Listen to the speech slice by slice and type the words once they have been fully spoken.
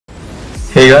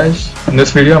Hey guys, in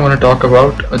this video I'm going to talk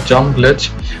about a jump glitch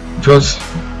which was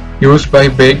used by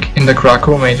Big in the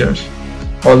Krakow Majors.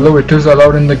 Although it is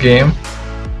allowed in the game,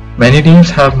 many teams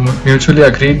have mutually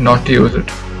agreed not to use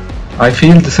it. I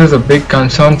feel this is a big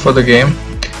concern for the game.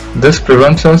 This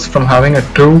prevents us from having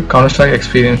a true Counter-Strike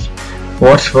experience.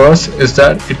 What's worse is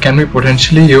that it can be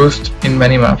potentially used in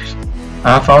many maps.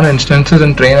 I have found instances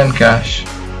in Train and Cache.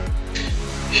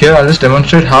 Here I'll just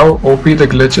demonstrate how OP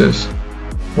the glitch is.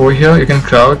 Over here you can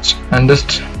crouch and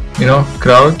just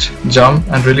crouch, jump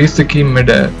and release the key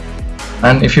mid-air,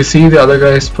 and if you see the other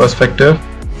guy's perspective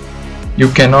you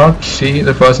cannot see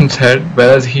the person's head,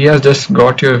 whereas he has just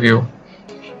got your view.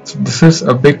 So this is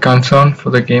a big concern for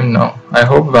the game now. I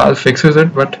hope Valve fixes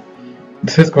it, but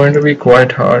this is going to be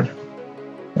quite hard.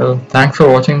 Well, thanks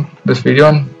for watching this video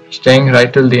and staying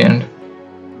right till the end.